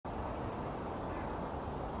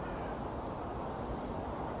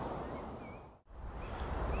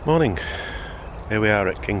Morning. Here we are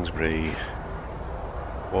at Kingsbury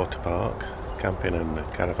Water Park, camping and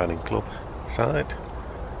caravanning club site.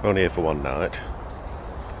 We're only here for one night.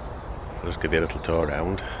 I'll just give you a little tour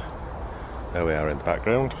around. There we are in the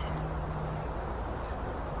background.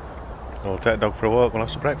 We'll take the dog for a walk, we'll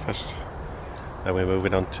have some breakfast. Then we're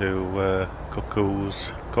moving on to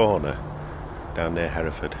Cuckoo's Corner down near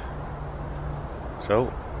Hereford.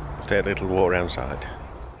 So, we'll take a little walk around side.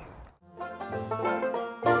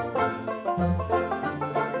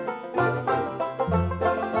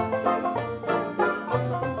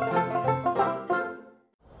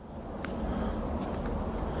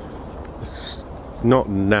 Not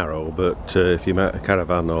narrow, but if you met a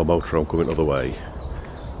caravan or motorhome coming the other way,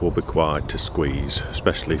 it will be quite to squeeze,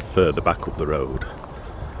 especially further back up the road.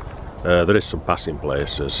 There is some passing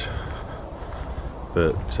places,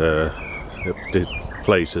 but the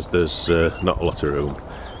places there's not a lot of room,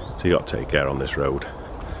 so you got to take care on this road.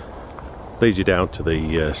 Leads you down to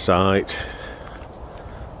the site.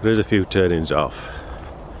 There is a few turnings off,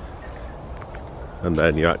 and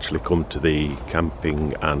then you actually come to the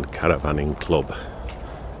camping and caravanning club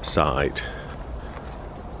site.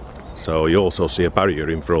 So you also see a barrier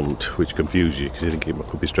in front which confuses you because you think it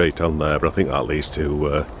could be straight on there, but I think that leads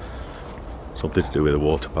to something to do with the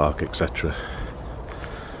water park, etc.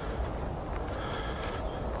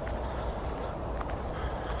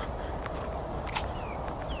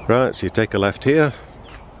 Right, so you take a left here.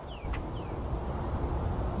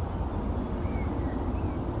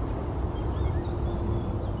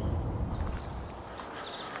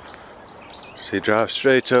 So you drive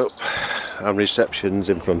straight up and reception's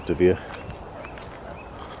in front of you.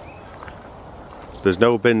 There's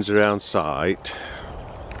no bins around site,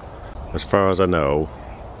 as far as I know,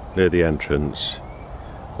 near the entrance.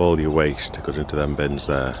 All your waste goes into them bins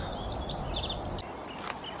there.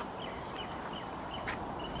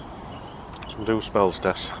 Some do smells,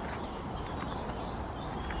 Tess.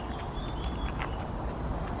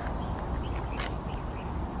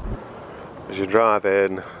 As you drive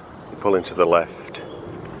in, you pull into the left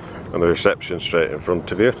and the reception straight in front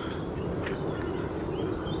of you,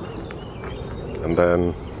 and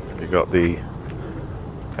then you've got the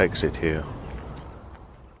exit here.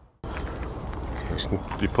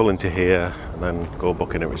 You pull into here and then go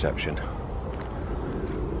book in at reception.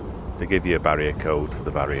 They give you a barrier code for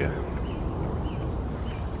the barrier.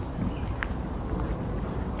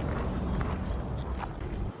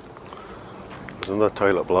 There's another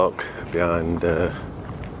toilet block behind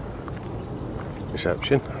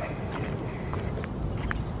reception.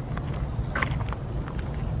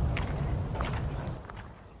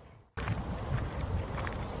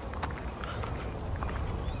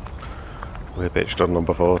 We're pitched on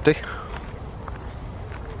number 40.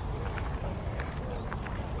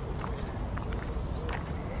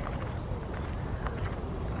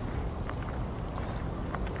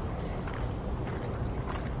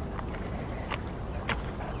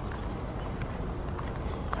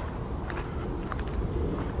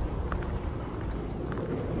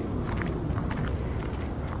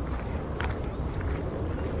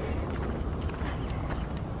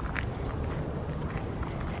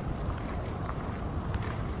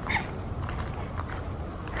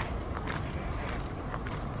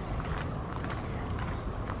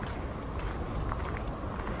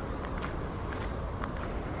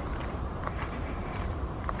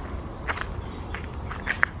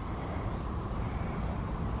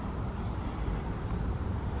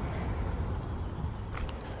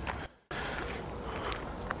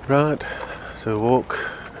 Right, so walk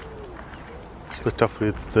split off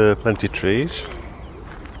with plenty of trees.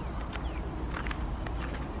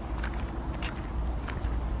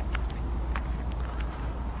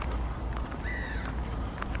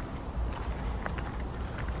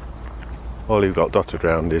 All you've got dotted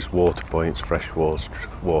around is water points, fresh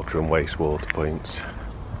water and wastewater points.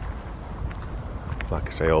 Like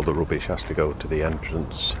I say, all the rubbish has to go to the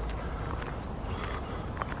entrance.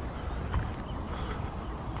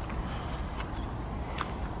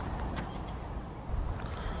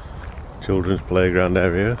 Children's playground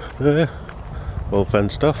area there, all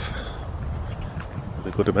fenced off,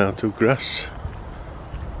 with a good amount of grass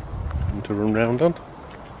to run round on.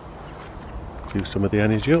 Use some of the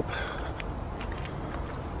energy up.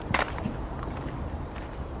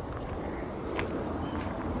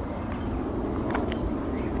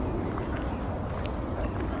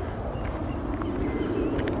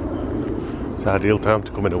 It's an ideal time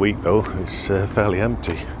to come in a week though, it's fairly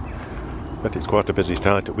empty. But it's quite a busy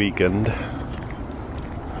start at weekend.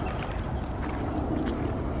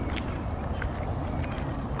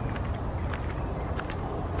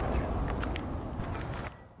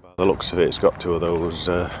 the looks of it, it's got two of those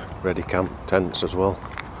ready camp tents as well.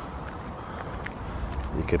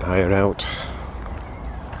 You can hire out.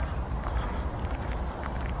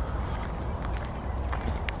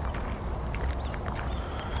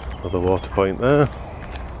 Another water point there.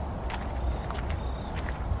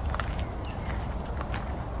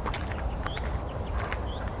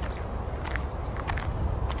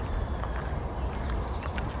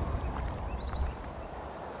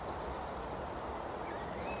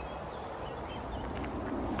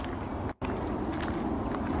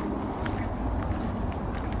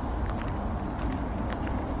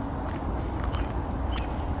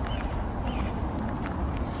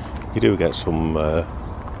 You do get some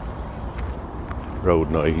road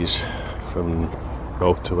noise from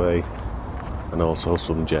motorway and also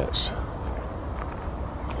some jets.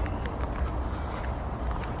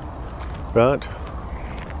 Right,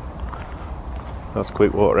 that's a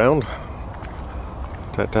quick walk around.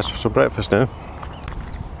 Take Tess for some breakfast now.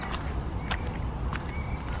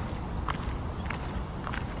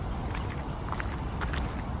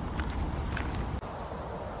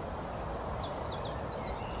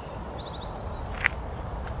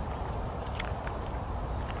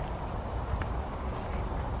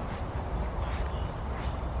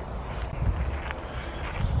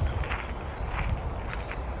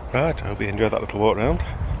 Right, I hope you enjoyed that little walk round.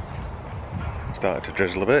 Started to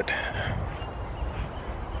drizzle a bit.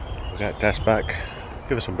 We'll get Tess back,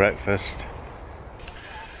 give her some breakfast.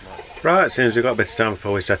 Right, seems we've got a bit of time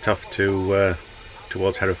before we set off to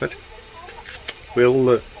towards Hereford.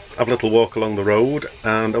 We'll have a little walk along the road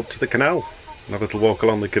and up to the canal. And have a little walk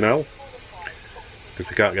along the canal, because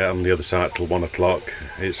we can't get on the other side till 1 o'clock.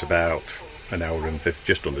 It's about an hour and 50,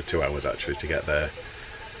 just under 2 hours actually to get there.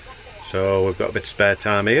 So we've got a bit of spare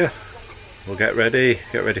time here. We'll get ready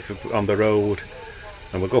for on the road,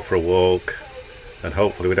 and we'll go for a walk, and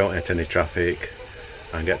hopefully we don't hit any traffic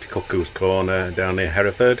and get to Cuckoo's Corner down near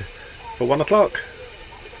Hereford for 1 o'clock.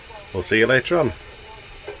 We'll see you later on.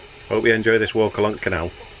 Hope you enjoy this walk along the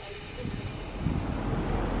canal.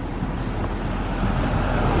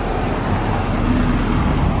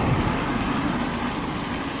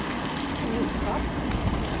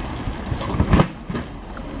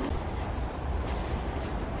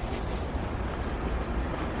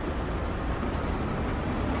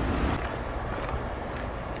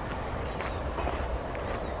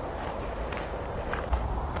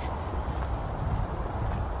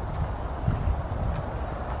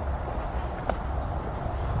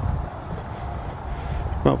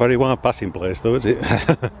 Not a very wide passing place though, is it? If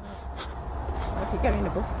you're getting a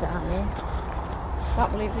bus down here, I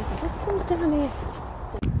can't believe there's a bus comes down here.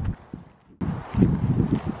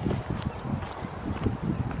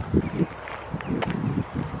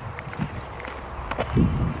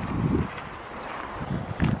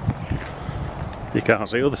 You can't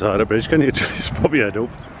see the other side of the bridge, can you? Just pop your head up.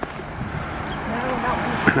 No, not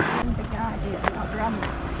when the guy here, not rammed.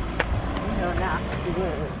 You know, not the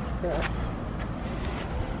word, but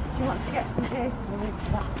she wants to get some days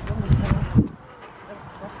for that.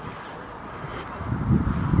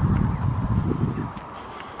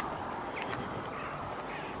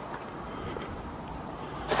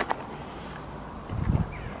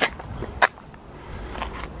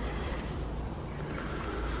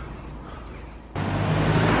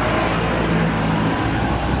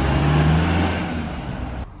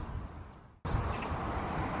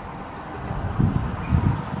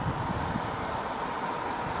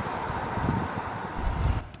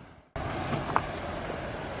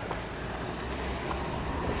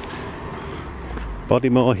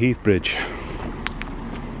 Bodymore Heath Bridge.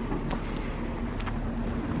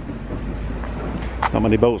 Not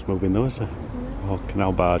many boats moving though, is there? Or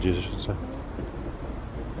canal barges, I should say.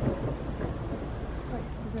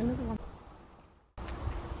 There's another one.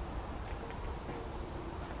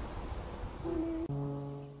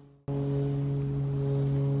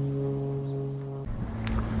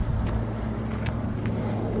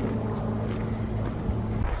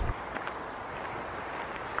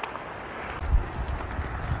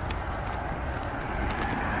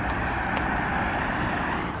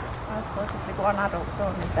 One adult's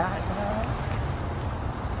only died now.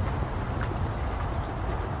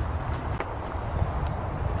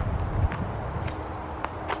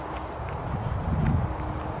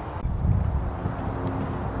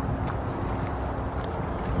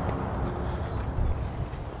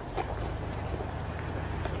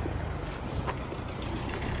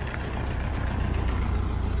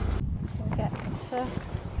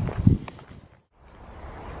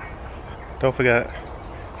 Don't forget,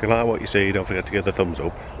 if you like what you see, don't forget to give the thumbs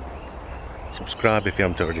up. Subscribe if you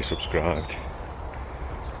haven't already subscribed.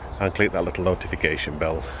 and click that little notification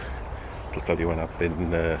bell. It'll tell you when I've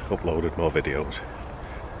been uploaded more videos.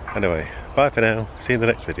 Anyway, bye for now, see you in the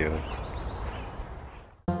next video.